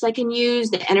many steps I can use,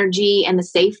 the energy and the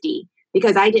safety,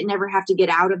 because I didn't ever have to get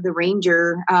out of the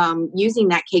Ranger using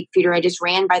that cake feeder. I just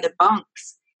ran by the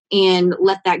bunks and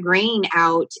let that grain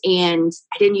out, and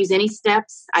I didn't use any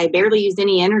steps. I barely used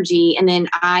any energy. And then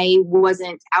I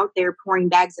wasn't out there pouring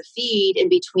bags of feed in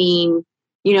between,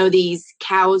 these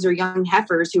cows or young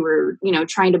heifers who were,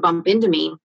 trying to bump into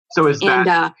me. So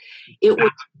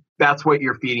that's what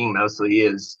you're feeding mostly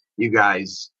is you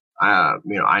guys,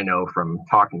 I know from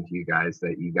talking to you guys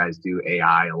that you guys do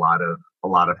AI, a lot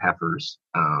of heifers.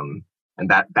 And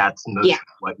that's most of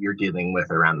what you're dealing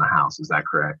with around the house. Is that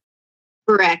correct?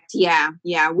 Correct. Yeah.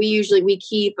 We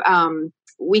keep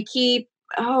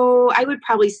I would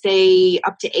probably say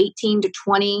up to 18 to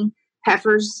 20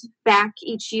 heifers back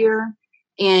each year.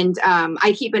 And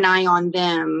I keep an eye on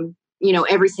them,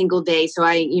 every single day. So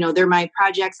they're my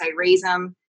projects. I raise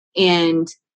them and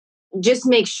just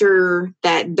make sure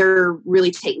that they're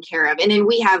really taken care of. And then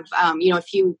we have, a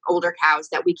few older cows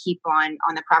that we keep on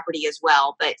the property as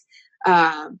well. But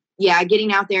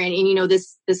getting out there and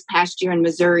this past year in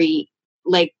Missouri,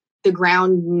 like the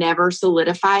ground never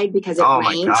solidified because it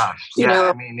rained. My gosh.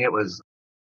 I mean, it was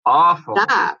awful.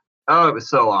 Stop. Oh, it was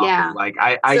so awful. Yeah. Like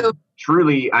I've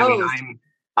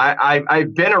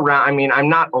been around. I mean, I'm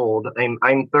not old.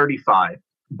 I'm 35,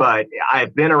 but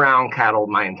I've been around cattle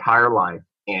my entire life.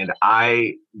 And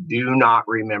I do not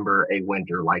remember a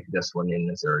winter like this one in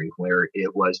Missouri where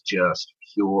it was just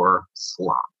pure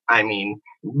slop. I mean,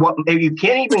 what you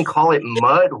can't even call it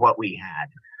mud what we had.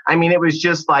 I mean, it was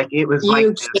just like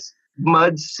this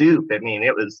mud soup. I mean,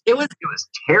 it was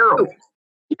terrible.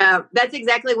 Yeah, that's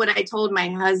exactly what I told my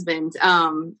husband.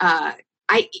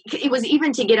 It was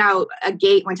even to get out a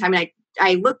gate one time, and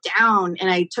I looked down and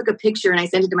I took a picture and I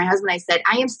sent it to my husband. I said,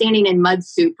 I am standing in mud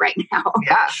soup right now.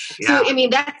 Yeah. So, I mean,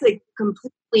 that's a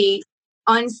completely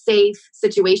unsafe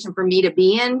situation for me to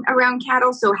be in around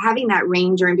cattle. So having that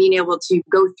ranger and being able to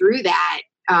go through that,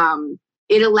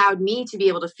 it allowed me to be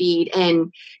able to feed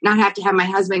and not have to have my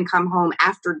husband come home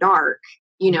after dark,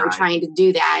 Right. trying to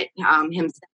do that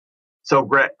himself. So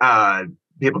Greg,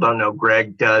 people don't know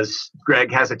Greg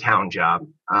has a town job.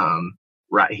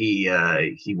 Right.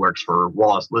 He works for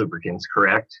Wallace Lubricants,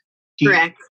 correct?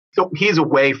 Correct. So he's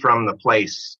away from the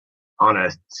place on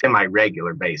a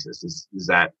semi-regular basis. Is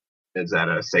that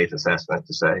a safe assessment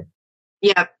to say?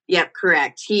 Yep,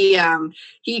 correct. He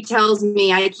tells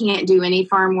me I can't do any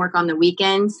farm work on the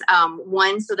weekends.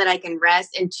 One, so that I can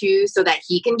rest, and two, so that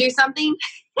he can do something,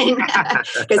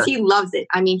 because he loves it.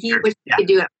 I mean, he wishes he could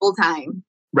do it full time.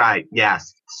 Right.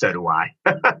 Yes. So do I.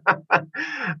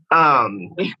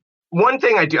 One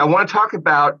thing I want to talk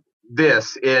about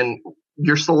this in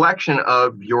your selection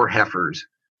of your heifers.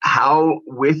 How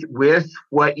with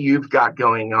what you've got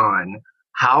going on,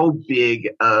 how big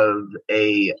of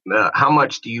how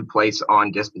much do you place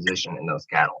on disposition in those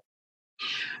cattle?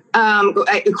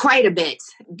 Quite a bit.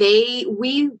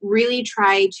 We really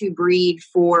try to breed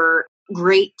for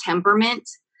great temperament,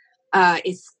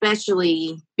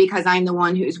 especially because I'm the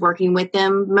one who's working with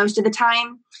them most of the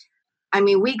time. I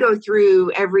mean, we go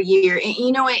through every year,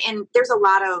 and there's a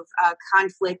lot of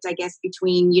conflict, I guess,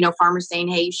 between, farmers saying,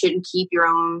 hey, you shouldn't keep your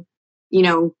own,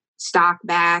 stock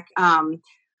back.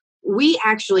 We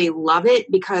actually love it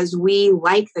because we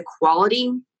like the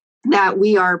quality that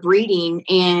we are breeding,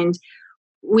 and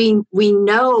we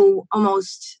know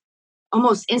almost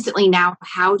instantly now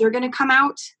how they're going to come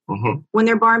out when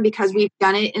they're born, because we've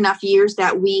done it enough years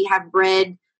that we have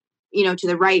bred, to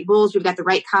the right bulls. We've got the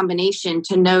right combination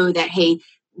to know that, hey,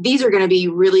 these are going to be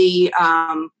really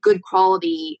good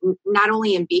quality, not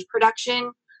only in beef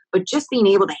production, but just being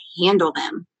able to handle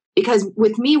them. Because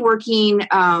with me working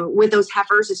with those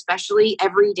heifers, especially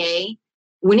every day,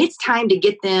 when it's time to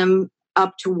get them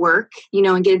up to work,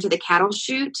 and get into the cattle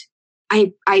chute,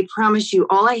 I promise you,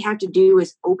 all I have to do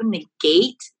is open the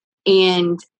gate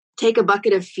and take a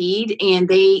bucket of feed, and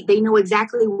they know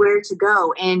exactly where to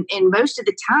go. And most of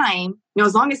the time,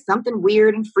 as long as something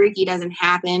weird and freaky doesn't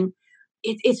happen,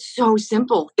 it's so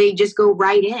simple. They just go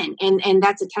right in. And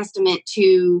that's a testament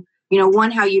to,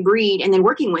 one, how you breed, and then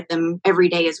working with them every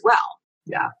day as well.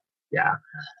 Yeah. Yeah.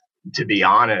 To be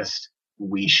honest,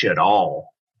 we should all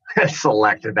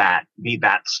be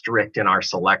that strict in our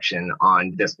selection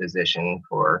on disposition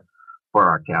for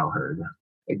our cow herd.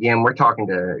 Again, we're talking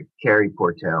to Carrie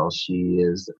Portell.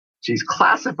 She's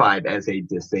classified as a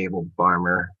disabled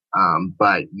farmer,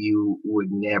 but you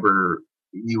would never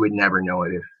know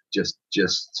it if just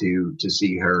to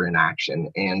see her in action.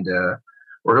 And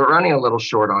we're running a little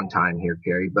short on time here,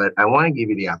 Carrie, but I want to give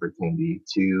you the opportunity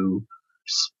to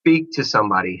speak to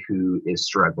somebody who is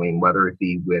struggling, whether it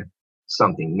be with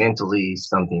something mentally,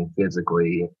 something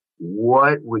physically.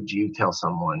 What would you tell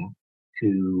someone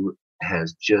who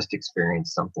has just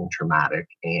experienced something traumatic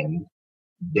and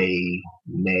they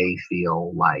may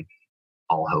feel like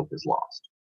all hope is lost?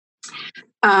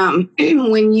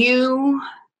 When you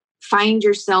find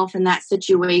yourself in that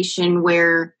situation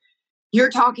where you're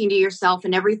talking to yourself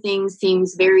and everything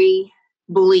seems very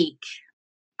bleak,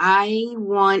 I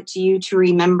want you to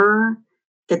remember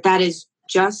that is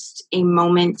just a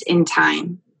moment in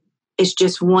time. It's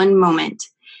just one moment.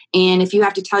 And if you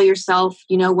have to tell yourself,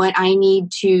 you know what, I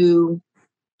need to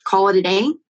call it a day,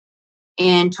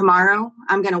 and tomorrow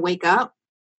I'm going to wake up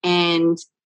and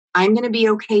I'm going to be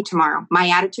okay tomorrow. My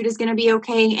attitude is going to be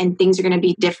okay, and things are going to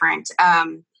be different.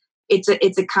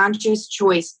 It's a conscious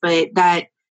choice, but that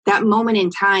moment in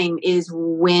time is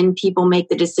when people make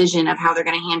the decision of how they're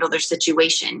going to handle their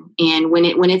situation. And when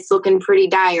it's looking pretty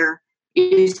dire,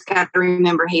 you just got to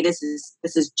remember, hey, this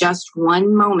is just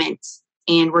one moment,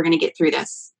 and we're going to get through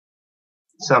this.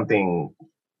 Something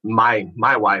my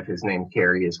wife is named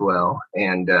Carrie as well,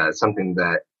 and something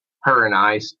that her and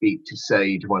I speak to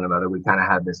say to one another. We kind of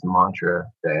have this mantra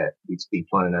that we speak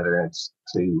to one another, and it's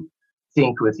to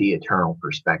think with the eternal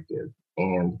perspective.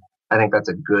 And I think that's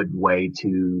a good way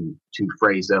to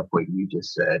phrase up what you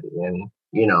just said. And,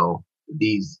 you know,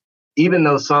 even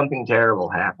though something terrible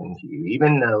happened to you,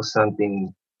 even though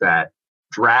something that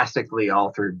drastically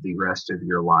altered the rest of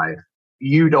your life,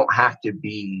 you don't have to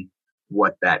be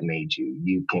what that made you.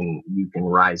 You can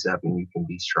rise up and you can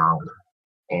be stronger.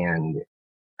 And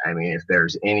I mean, if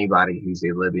there's anybody who's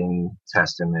a living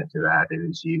testament to that, it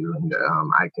is you. And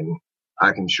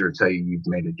I can sure tell you've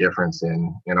made a difference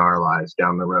in our lives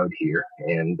down the road here.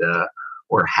 And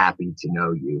we're happy to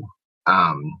know you.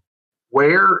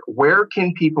 Where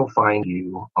can people find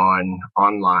you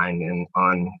online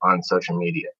and on social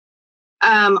media?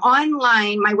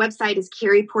 Online, my website is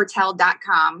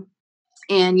carrieportell.com.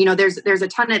 And, you know, there's a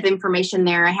ton of information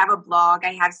there. I have a blog.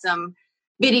 I have some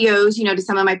videos, you know, to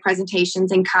some of my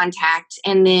presentations and contact.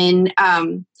 And then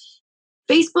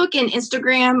Facebook and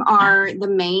Instagram are the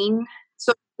main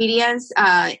social medias.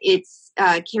 It's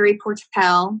Carrie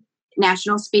Portell,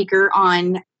 national speaker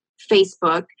on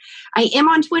Facebook. I am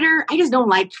on Twitter. I just don't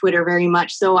like Twitter very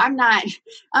much. So I'm not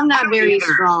very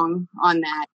strong on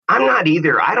that. I'm not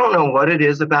either. I don't know what it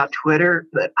is about Twitter,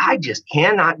 but I just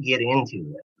cannot get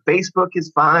into it. Facebook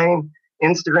is fine.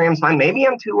 Instagram's fine. Maybe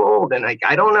I'm too old, and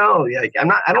I don't know. Like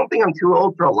I don't think I'm too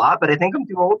old for a lot, but I think I'm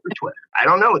too old for Twitter. I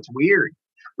don't know. It's weird.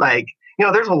 Like, you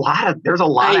know, there's a lot of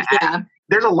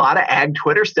ag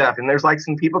Twitter stuff, and there's like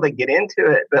some people that get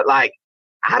into it, but like,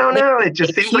 I don't know. It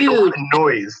just seems like a lot of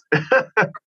noise.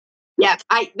 Yeah,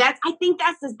 I think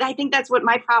that's what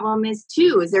my problem is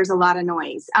too. Is there's a lot of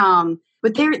noise.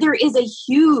 But there is a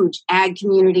huge ag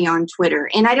community on Twitter,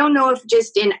 and I don't know if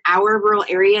just in our rural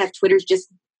area, if Twitter's just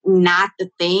not the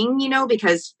thing, you know,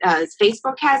 because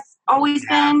Facebook has always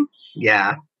been.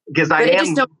 Yeah, because I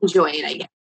just don't enjoy it, I guess.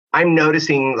 I'm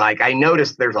noticing, I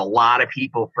noticed there's a lot of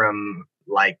people from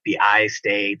like the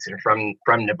I-states and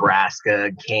from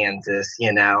Nebraska, Kansas,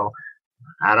 you know.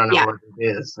 I don't know what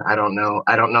it is. I don't know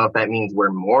if that means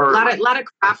we're more. A lot of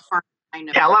crop farming. I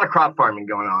know. Yeah, a lot of crop farming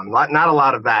going on. Not a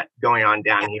lot of that going on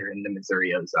down here in the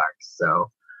Missouri Ozarks.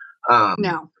 So,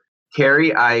 no.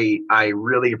 Carrie, I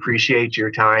really appreciate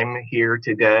your time here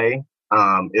today.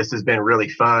 This has been really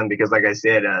fun because, like I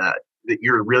said,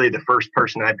 you're really the first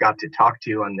person I've got to talk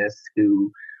to on this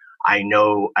who I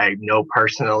know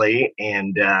personally,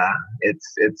 and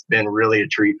it's been really a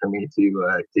treat for me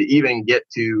to even get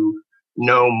to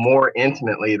know more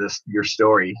intimately your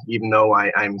story, even though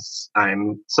I'm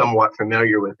somewhat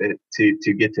familiar with it,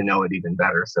 to get to know it even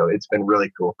better. So it's been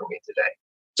really cool for me today.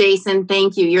 Jason,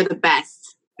 thank you. You're the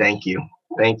best. Thank you.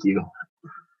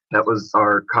 That was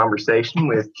our conversation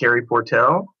with Carrie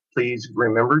Portell. Please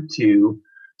remember to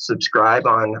subscribe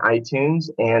on iTunes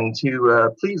and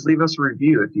to please leave us a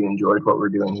review if you enjoyed what we're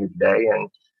doing here today, and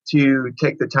to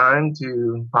take the time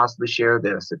to possibly share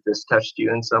this if this touched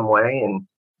you in some way, and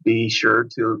be sure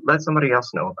to let somebody else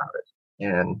know about it.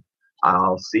 And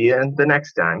I'll see you the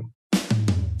next time.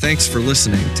 Thanks for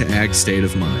listening to Ag State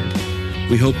of Mind.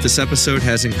 We hope this episode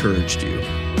has encouraged you.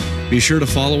 Be sure to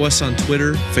follow us on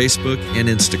Twitter, Facebook, and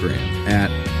Instagram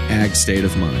at Ag State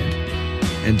of Mind.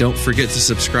 And don't forget to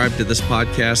subscribe to this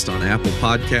podcast on Apple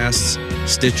Podcasts,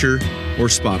 Stitcher, or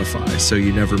Spotify so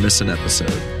you never miss an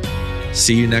episode.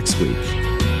 See you next week.